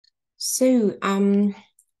So,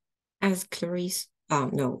 as Clarice,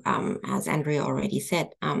 no, as Andrea already said,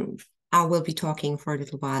 I will be talking for a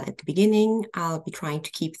little while at the beginning. I'll be trying to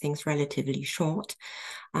keep things relatively short,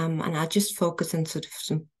 and I'll just focus on sort of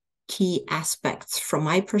some key aspects from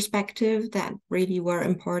my perspective that really were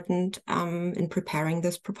important in preparing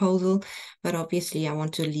this proposal. But obviously, I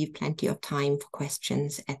want to leave plenty of time for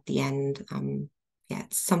questions at the end. Yeah,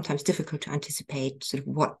 it's sometimes difficult to anticipate sort of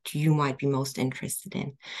what you might be most interested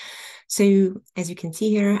in. So as you can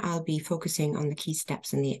see here, I'll be focusing on the key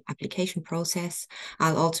steps in the application process.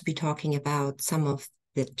 I'll also be talking about some of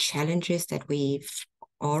the challenges that we've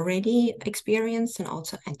already experienced and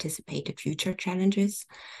also anticipated future challenges.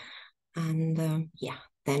 And yeah,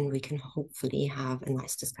 then we can hopefully have a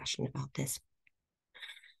nice discussion about this.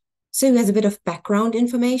 So as a bit of background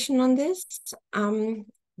information on this,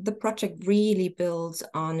 the project really builds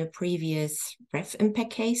on a previous REF impact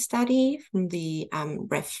case study from the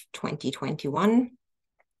REF 2021.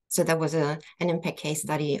 So there was an impact case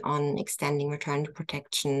study on extending maternity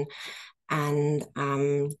protection and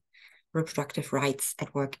reproductive rights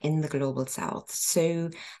at work in the Global South. So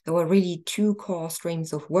there were really two core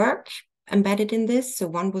streams of work embedded in this. So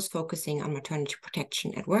one was focusing on maternity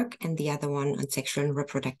protection at work and the other one on sexual and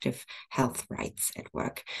reproductive health rights at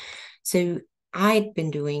work. So I'd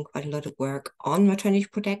been doing quite a lot of work on maternity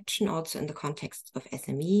protection, also in the context of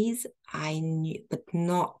SMEs. I knew, but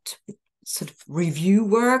not sort of review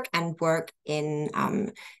work and work in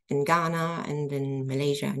Ghana and in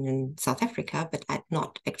Malaysia and in South Africa, but I'd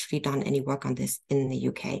not actually done any work on this in the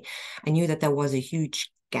UK. I knew that there was a huge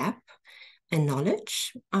gap in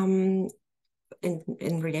knowledge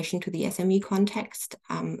in relation to the SME context.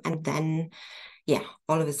 And then, yeah,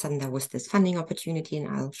 all of a sudden there was this funding opportunity, and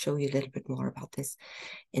I'll show you a little bit more about this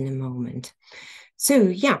in a moment. So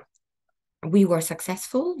yeah, we were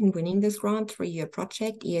successful in winning this grant, 3-year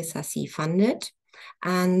project, ESRC funded,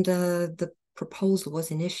 and the proposal was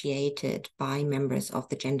initiated by members of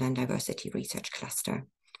the Gender and Diversity Research Cluster.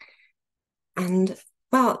 And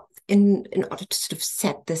well, in order to sort of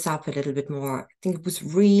set this up a little bit more, I think it was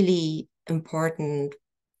really important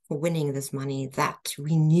for winning this money that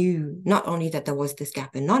we knew not only that there was this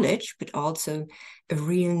gap in knowledge, but also a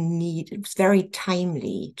real need. It was very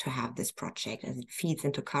timely to have this project as it feeds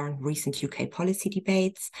into current recent UK policy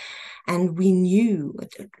debates. And we knew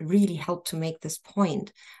it really helped to make this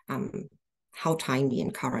point, how timely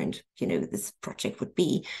and current, this project would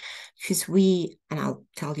be, because and I'll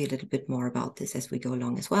tell you a little bit more about this as we go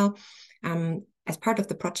along as well. As part of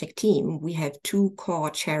the project team, we have 2 core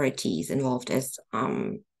charities involved as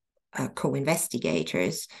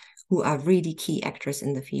co-investigators who are really key actors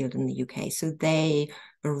in the field in the UK. So they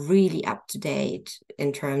are really up to date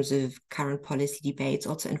in terms of current policy debates,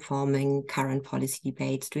 also informing current policy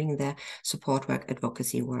debates, doing their support work,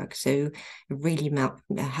 advocacy work. So it really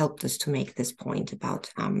helped us to make this point about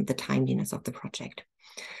the timeliness of the project.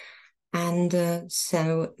 And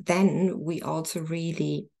so then we also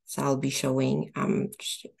really, so I'll be showed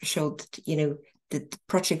that, the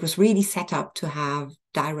project was really set up to have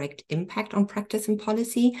direct impact on practice and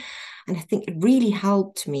policy. And I think it really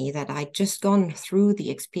helped me that I'd just gone through the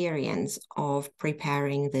experience of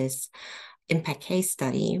preparing this impact case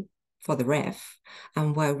study for the REF,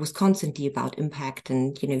 where it was constantly about impact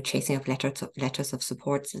and, chasing up letters of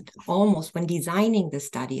support. And almost when designing the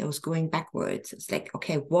study, I was going backwards. It's like,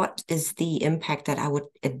 okay, what is the impact that I would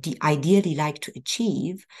ideally like to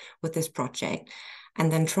achieve with this project? And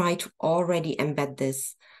then try to already embed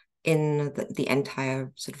this in the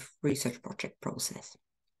entire sort of research project process.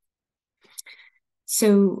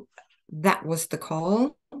 So that was the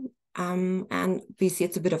call. And obviously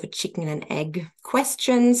it's a bit of a chicken and egg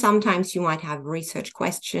question. Sometimes you might have a research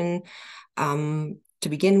question. To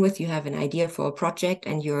begin with, you have an idea for a project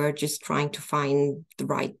and you're just trying to find the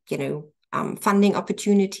right, funding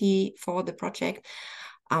opportunity for the project.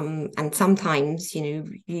 And sometimes,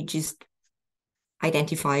 you just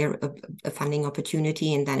identify a funding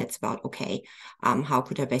opportunity, and then it's about, okay, how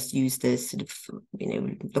could I best use this, sort of,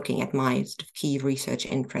 looking at my sort of key research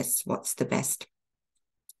interests, what's the best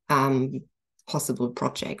possible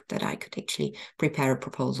project that I could actually prepare a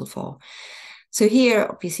proposal for. So here,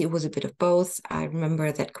 obviously, it was a bit of both. I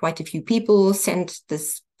remember that quite a few people sent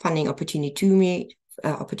this funding opportunity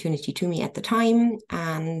to me at the time,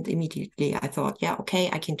 and immediately I thought, yeah, okay,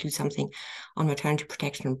 I can do something on maternity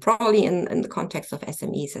protection, probably in the context of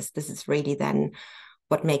SMEs, as this is really then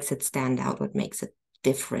what makes it stand out, what makes it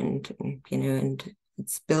different, and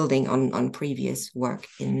it's building on previous work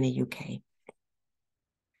in the UK.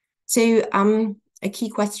 So a key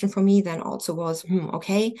question for me then also was,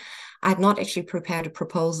 okay, I'd not actually prepared a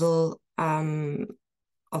proposal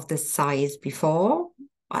of this size before.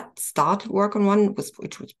 I started work on one,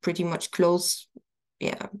 which was pretty much close,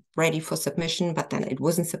 yeah, ready for submission, but then it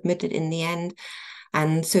wasn't submitted in the end.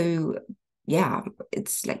 And so, yeah,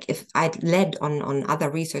 it's like if I'd led on other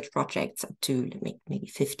research projects up to maybe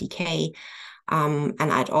 50K, and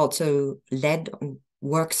I'd also led on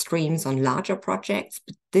work streams on larger projects,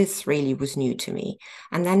 but this really was new to me.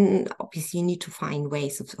 And then obviously you need to find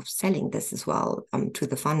ways of selling this as well to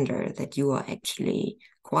the funder, that you are actually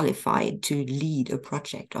qualified to lead a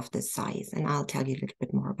project of this size. And I'll tell you a little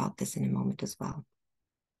bit more about this in a moment as well.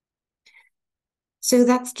 So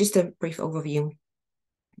that's just a brief overview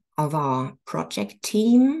of our project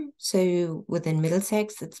team. So within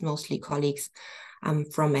Middlesex, it's mostly colleagues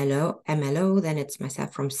from MLO, then it's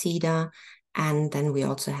myself from CEDA, and then we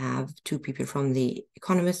also have two people from the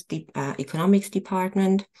economics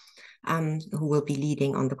department who will be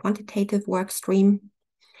leading on the quantitative work stream.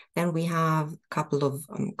 Then we have a couple of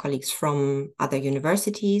colleagues from other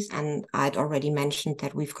universities, and I'd already mentioned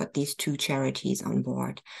that we've got these two charities on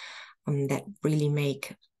board that really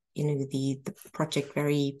make the project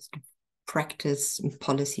very practice and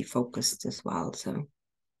policy focused as well. So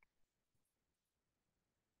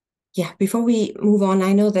yeah, before we move on,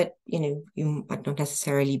 I know that you might not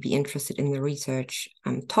necessarily be interested in the research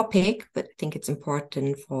topic, but I think it's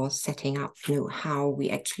important for setting up how we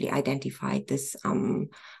actually identified this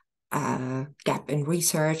gap in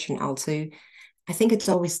research. And also I think it's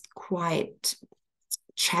always quite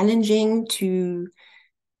challenging to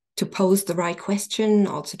pose the right question,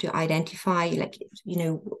 also to identify, like,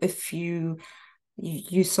 if you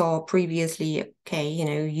saw previously, okay,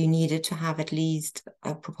 you needed to have at least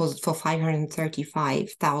a proposal for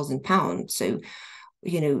 £535,000. So,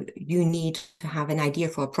 you need to have an idea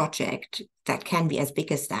for a project that can be as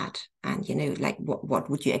big as that. And, like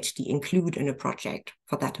what would you actually include in a project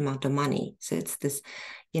for that amount of money? So it's this,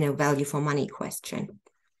 value for money question.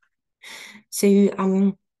 So,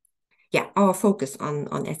 yeah, our focus on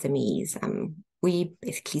SMEs. We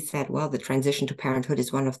basically said, well, the transition to parenthood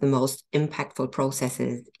is one of the most impactful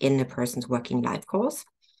processes in a person's working life course.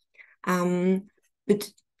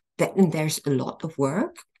 But there's a lot of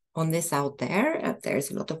work on this out there.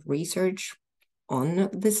 There's a lot of research on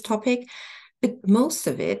this topic, but most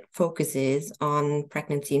of it focuses on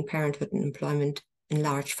pregnancy and parenthood and employment in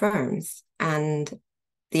large firms. And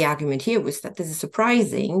the argument here was that this is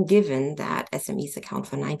surprising, given that SMEs account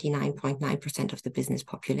for 99.9% of the business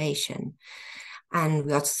population. And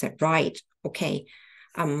we also said, right, okay,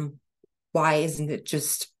 why isn't it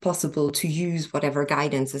just possible to use whatever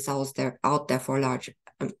guidance is out there for large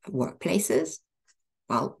workplaces?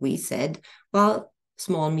 Well, we said, well,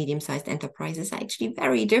 small, medium-sized enterprises are actually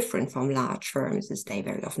very different from large firms, as they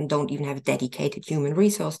very often don't even have a dedicated human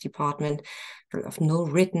resource department, very often no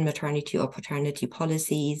written maternity or paternity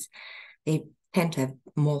policies. They tend to have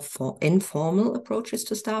more informal approaches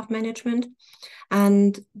to staff management.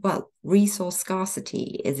 And, well, resource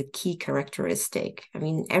scarcity is a key characteristic. I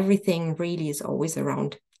mean, everything really is always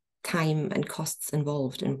around time and costs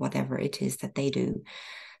involved in whatever it is that they do.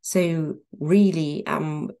 So really,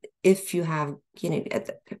 if you have,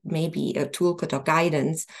 maybe a toolkit or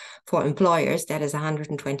guidance for employers that is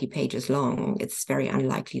 120 pages long, it's very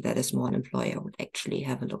unlikely that a small employer would actually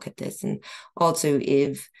have a look at this. And also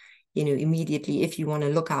if, immediately, if you want to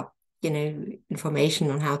look up, information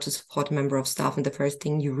on how to support a member of staff, and the first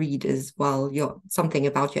thing you read is, well, something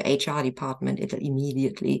about your HR department, it'll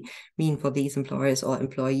immediately mean for these employers or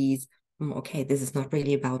employees, okay, this is not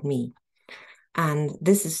really about me. And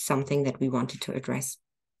this is something that we wanted to address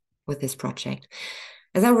with this project.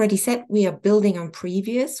 As I already said, we are building on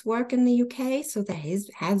previous work in the UK. So there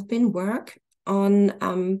has been work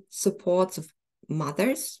on supports of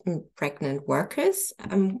mothers and pregnant workers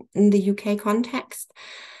in the UK context.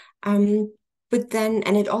 But then,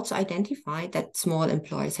 and it also identified that small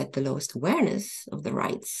employers had the lowest awareness of the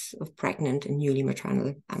rights of pregnant and newly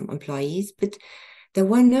maternal employees. But there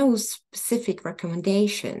were no specific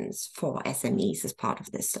recommendations for SMEs as part of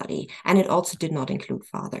this study, and it also did not include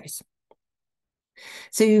fathers.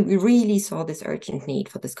 So we really saw this urgent need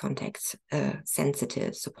for this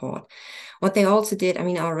context-sensitive support. What they also did, I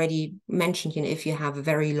mean, I already mentioned, if you have a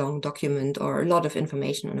very long document or a lot of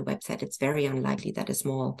information on a website, it's very unlikely that a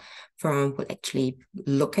small firm will actually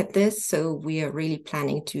look at this. So we are really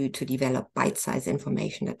planning to develop bite-sized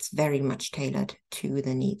information that's very much tailored to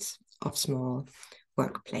the needs of small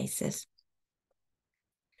workplaces.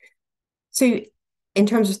 So in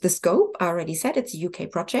terms of the scope, I already said it's a UK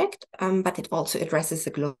project, but it also addresses a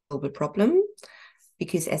global problem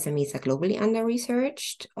because SMEs are globally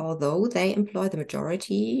under-researched, although they employ the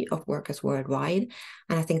majority of workers worldwide.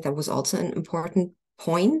 And I think that was also an important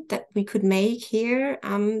point that we could make here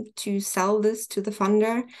to sell this to the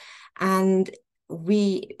funder. And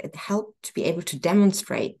it helped to be able to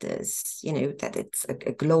demonstrate this, that it's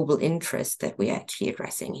a global interest that we're actually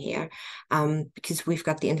addressing here, because we've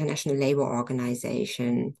got the International Labour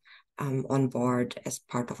Organization on board as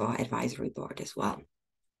part of our advisory board as well.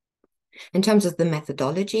 In terms of the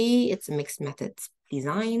methodology, it's a mixed methods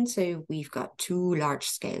design. So we've got 2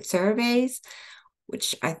 large-scale surveys,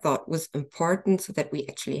 which I thought was important so that we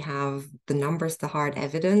actually have the numbers, the hard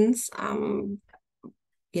evidence,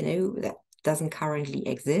 that doesn't currently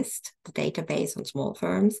exist, the database on small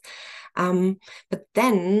firms. But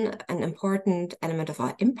then an important element of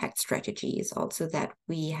our impact strategy is also that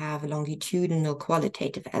we have longitudinal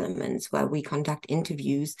qualitative elements where we conduct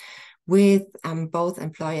interviews with both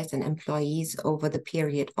employers and employees over the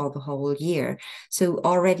period of a whole year. So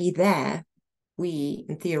already there, we,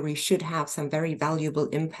 in theory, should have some very valuable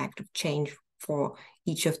impact of change for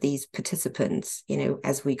each of these participants,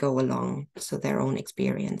 as we go along, so their own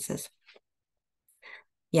experiences.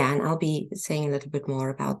 Yeah, and I'll be saying a little bit more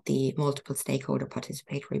about the multiple stakeholder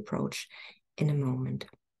participatory approach in a moment.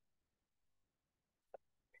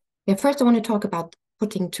 Yeah, first I want to talk about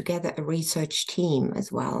putting together a research team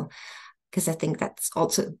as well, because I think that's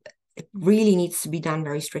also, it really needs to be done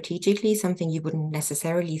very strategically, something you wouldn't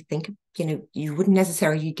necessarily think, you wouldn't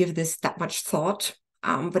necessarily give this that much thought,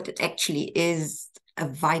 but it actually is a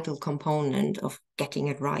vital component of getting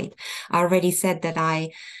it right. I already said that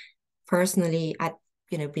I personally,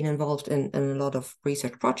 been involved in a lot of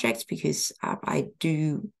research projects because I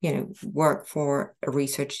do, work for a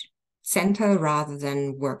research center rather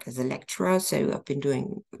than work as a lecturer. So I've been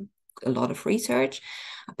doing a lot of research,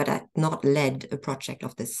 but I've not led a project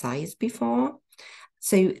of this size before.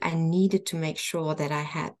 So I needed to make sure that I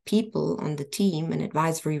had people on the team and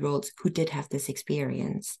advisory roles who did have this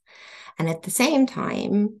experience. And at the same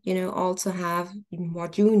time, also have more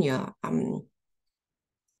junior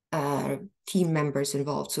team members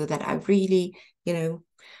involved, so that I really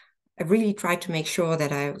tried to make sure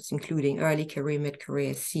that I was including early career,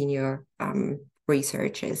 mid-career, senior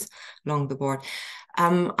researchers along the board.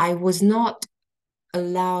 I was not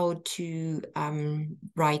allowed to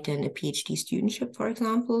write in a PhD studentship, for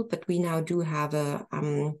example, but we now do have a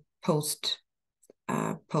postdoc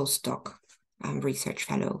research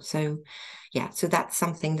fellow. So yeah, so that's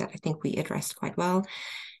something that I think we addressed quite well.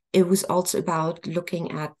 It was also about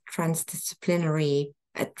looking at transdisciplinary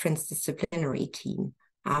team.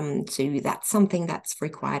 So that's something that's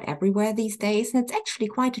required everywhere these days, and it's actually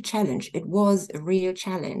quite a challenge. It was a real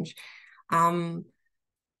challenge to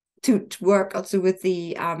work also with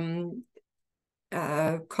the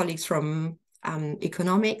colleagues from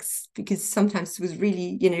economics, because sometimes it was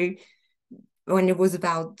really, when it was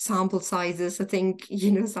about sample sizes, I think,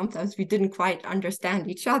 sometimes we didn't quite understand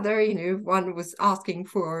each other. One was asking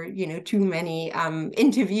for, too many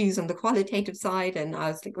interviews on the qualitative side. And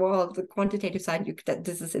I was like, well, the quantitative side,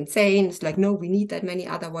 this is insane. It's like, no, we need that many,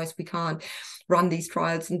 otherwise we can't run these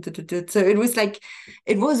trials. And so it was like,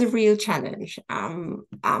 it was a real challenge.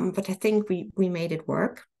 But I think we made it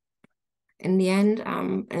work in the end.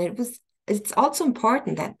 And it's also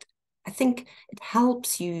important that I think it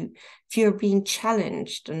helps you if you're being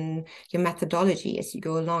challenged in your methodology as you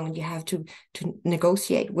go along, and you have to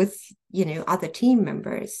negotiate with, other team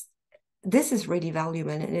members. This is really valuable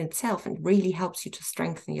in itself and really helps you to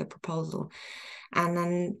strengthen your proposal. And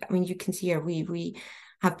then, you can see here we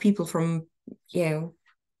have people from, a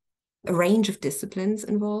range of disciplines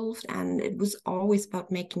involved, and it was always about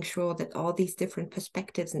making sure that all these different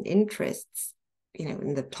perspectives and interests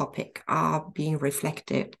in the topic are being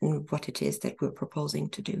reflected in what it is that we're proposing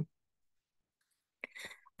to do.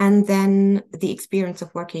 And then the experience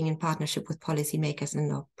of working in partnership with policymakers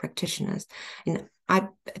and practitioners.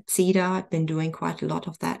 At CEDA, I've been doing quite a lot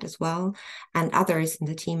of that as well, and others in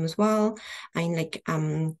the team as well.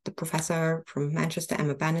 The professor from Manchester,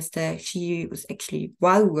 Emma Bannister, she was actually,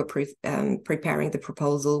 while we were preparing the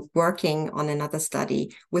proposal, working on another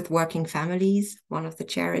study with Working Families, one of the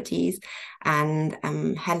charities. And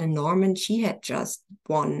Helen Norman, she had just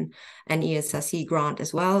won an ESRC grant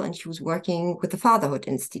as well, and she was working with the Fatherhood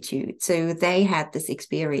Institute. So they had this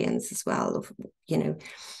experience as well of,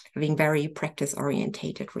 having very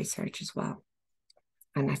practice-orientated research as well.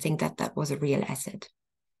 And I think that was a real asset.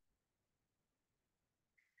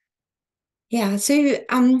 Yeah, so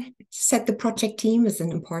said the project team is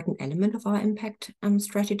an important element of our impact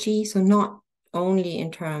strategy. So not only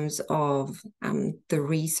in terms of the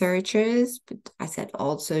researchers, but I said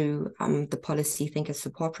also the policy thinkers,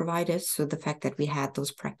 support providers. So the fact that we had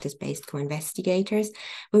those practice-based co-investigators,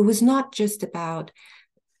 but it was not just about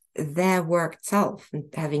their work itself and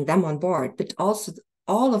having them on board, but also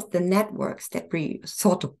all of the networks that we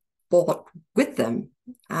sort of brought with them.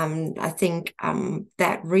 I think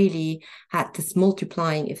that really had this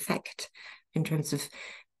multiplying effect in terms of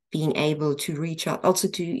being able to reach out, also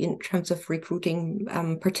to in terms of recruiting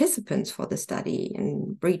participants for the study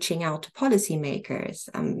and reaching out to policymakers,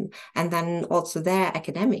 and then also their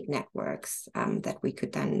academic networks that we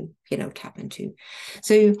could then, tap into.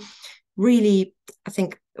 So really, I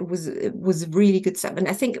think it was a really good step. And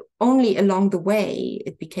I think only along the way,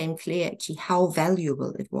 it became clear actually how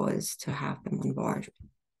valuable it was to have them on board.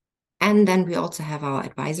 And then we also have our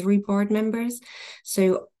advisory board members.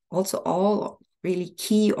 So also all really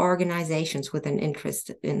key organizations with an interest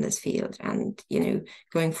in this field, and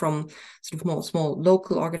going from sort of more small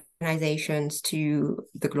local organizations to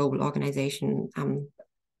the global organization,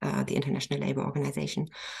 the International Labour Organization.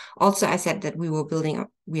 Also, I said that we are building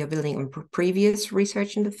on previous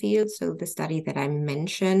research in the field. So the study that I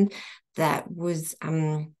mentioned that was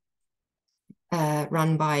run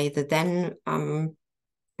by the then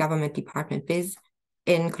government department BIS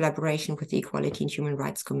in collaboration with the Equality and Human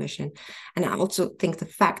Rights Commission. And I also think the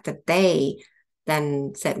fact that they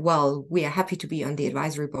then said, well, we are happy to be on the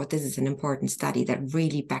advisory board, this is an important study, that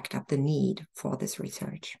really backed up the need for this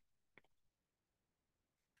research.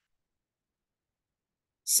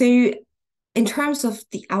 So in terms of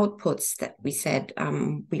the outputs that we said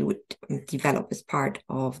we would develop as part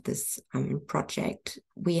of this project,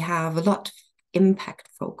 we have a lot of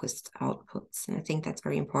impact-focused outputs. And I think that's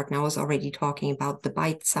very important. I was already talking about the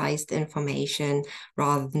bite-sized information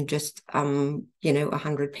rather than just, a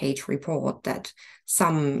 100-page report that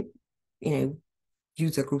some,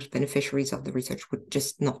 user groups, beneficiaries of the research would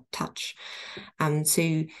just not touch.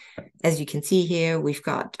 So as you can see here, we've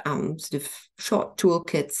got sort of short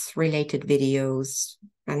toolkits, related videos,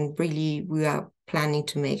 and really we are planning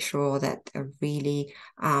to make sure that are really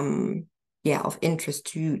of interest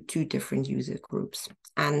to different user groups,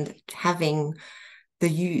 and having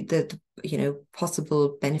the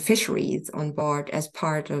possible beneficiaries on board as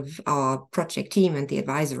part of our project team and the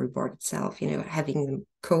advisory board itself, having them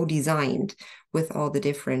co-designed with all the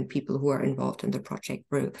different people who are involved in the project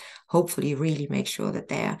will hopefully really make sure that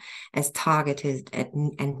they're as targeted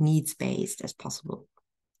and needs-based as possible.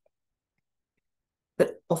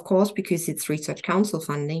 But of course, because it's Research Council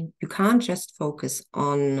funding, you can't just focus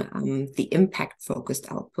on the impact-focused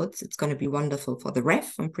outputs. It's going to be wonderful for the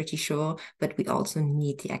ref, I'm pretty sure, but we also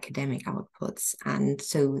need the academic outputs. And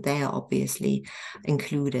so they are obviously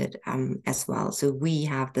included as well. So we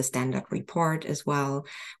have the standard report as well.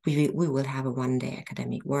 We will have a one-day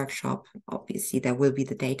academic workshop. Obviously, there will be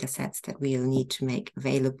the data sets that we'll need to make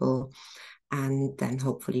available, and then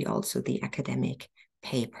hopefully also the academic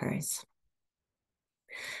papers.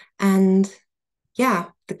 And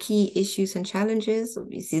the key issues and challenges,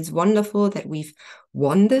 obviously it's wonderful that we've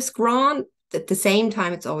won this grant. At the same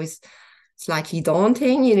time, it's always slightly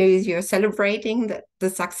daunting, you're celebrating the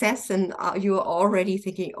success and you're already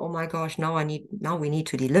thinking, oh my gosh, now we need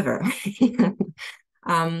to deliver.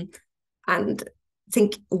 And I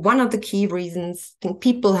think one of the key reasons, I think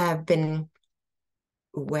people have been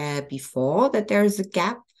aware before that there is a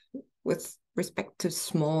gap with respect to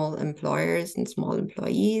small employers and small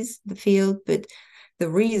employees in the field, but the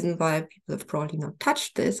reason why people have probably not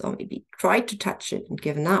touched this or maybe tried to touch it and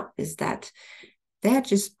given up is that they're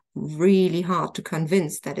just really hard to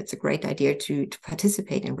convince that it's a great idea to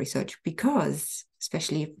participate in research, because,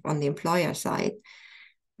 especially on the employer side,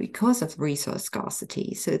 because of resource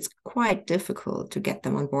scarcity. So it's quite difficult to get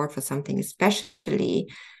them on board for something,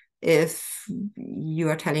 especially if you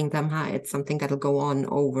are telling them, hi, it's something that'll go on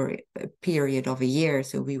over a period of a year.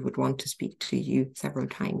 So we would want to speak to you several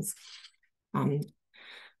times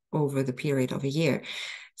over the period of a year.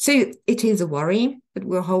 So it is a worry, but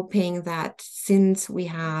we're hoping that since we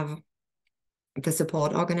have the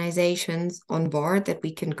support organizations on board, that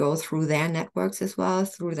we can go through their networks as well,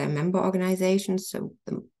 through their member organizations. So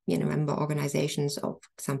the member organizations of, for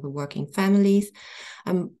example, working families.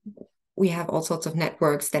 We have all sorts of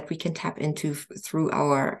networks that we can tap into through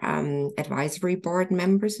our advisory board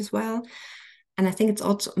members as well. And I think it's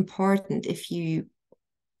also important,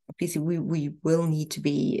 obviously we will need to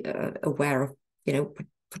be aware of,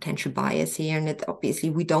 potential bias here. And that obviously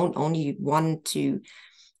we don't only want to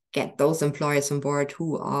get those employers on board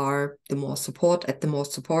who are at the more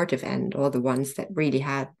supportive end, or the ones that really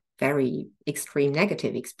had very extreme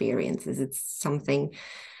negative experiences. It's something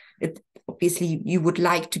obviously you would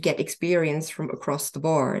like to get experience from across the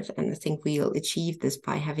board. And I think we'll achieve this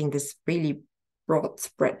by having this really broad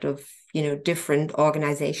spread of, different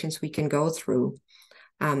organizations we can go through.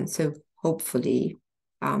 So hopefully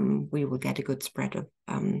we will get a good spread of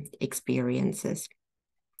experiences,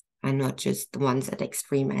 and not just the ones at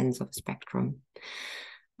extreme ends of the spectrum.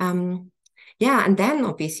 Yeah, and then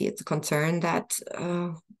obviously it's a concern that,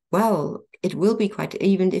 well, it will be quite,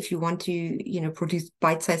 even if you want to, produce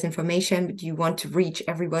bite-sized information, but you want to reach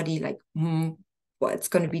everybody, like, well, it's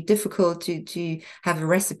going to be difficult to have a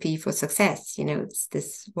recipe for success. It's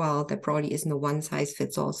this, well, there probably isn't a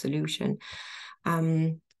one-size-fits-all solution.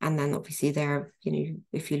 And then obviously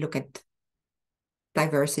if you look at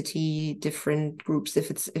diversity, different groups,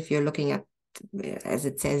 if you're looking at, as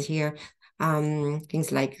it says here,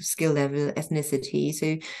 things like skill level, ethnicity.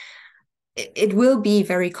 So it will be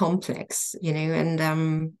very complex,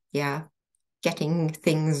 and yeah, getting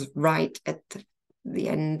things right at the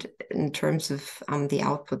end in terms of the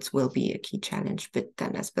outputs will be a key challenge. But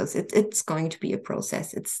then I suppose it's going to be a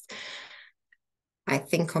process. It's, I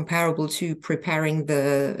think, comparable to preparing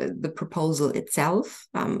the proposal itself.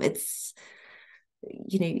 It's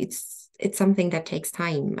something that takes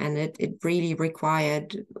time, and it really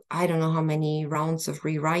required, I don't know how many rounds of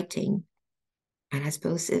rewriting. And I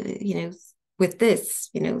suppose, with this,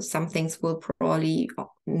 some things will probably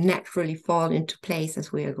naturally fall into place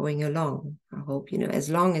as we are going along. I hope, as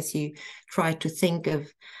long as you try to think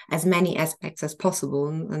of as many aspects as possible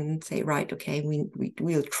and say, right, okay,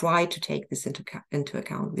 we'll try to take this into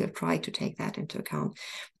account. We'll try to take that into account.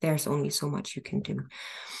 There's only so much you can do.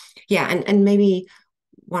 Yeah, and maybe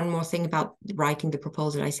one more thing about writing the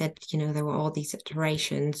proposal. I said, there were all these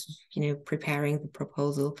iterations, preparing the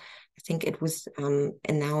proposal. I think it was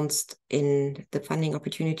announced the funding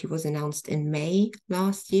opportunity was announced in May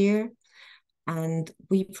last year. And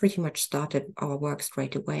we pretty much started our work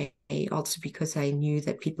straight away, also because I knew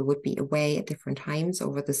that people would be away at different times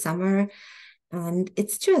over the summer. And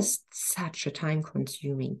it's just such a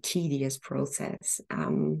time-consuming, tedious process.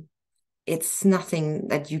 It's nothing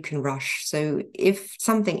that you can rush. So if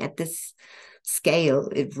something at this scale,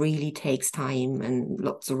 it really takes time and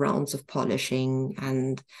lots of rounds of polishing,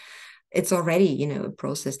 and it's already, a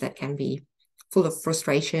process that can be full of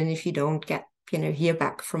frustration if you don't get, hear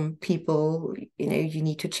back from people. You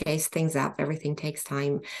need to chase things up. Everything takes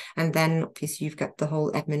time. And then obviously you've got the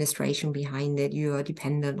whole administration behind it. You are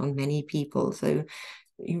dependent on many people. So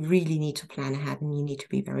you really need to plan ahead, and you need to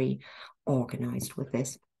be very organized with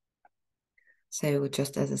this. So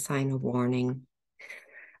just as a sign of warning.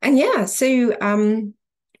 And yeah, so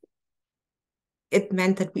it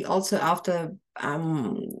meant that we also, after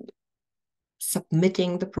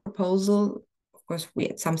submitting the proposal, of course, we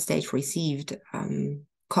at some stage received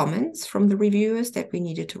comments from the reviewers that we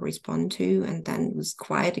needed to respond to, and then it was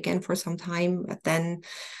quiet again for some time. But then,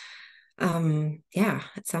 yeah,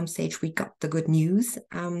 at some stage we got the good news,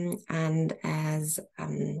 and as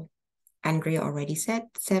Andrea already said,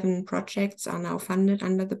 7 projects are now funded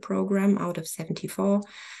under the program out of 74.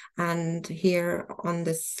 And here on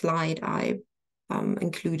this slide, I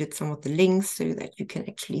included some of the links so that you can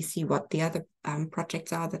actually see what the other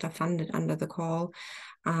projects are that are funded under the call.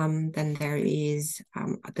 Then there is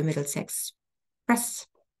the Middlesex press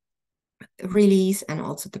release, and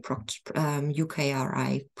also the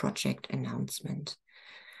UKRI project announcement.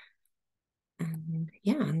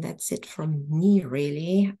 Yeah, and that's it from me,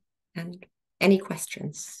 really. And any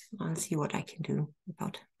questions, I'll see what I can do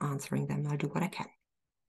about answering them. I'll do what I can.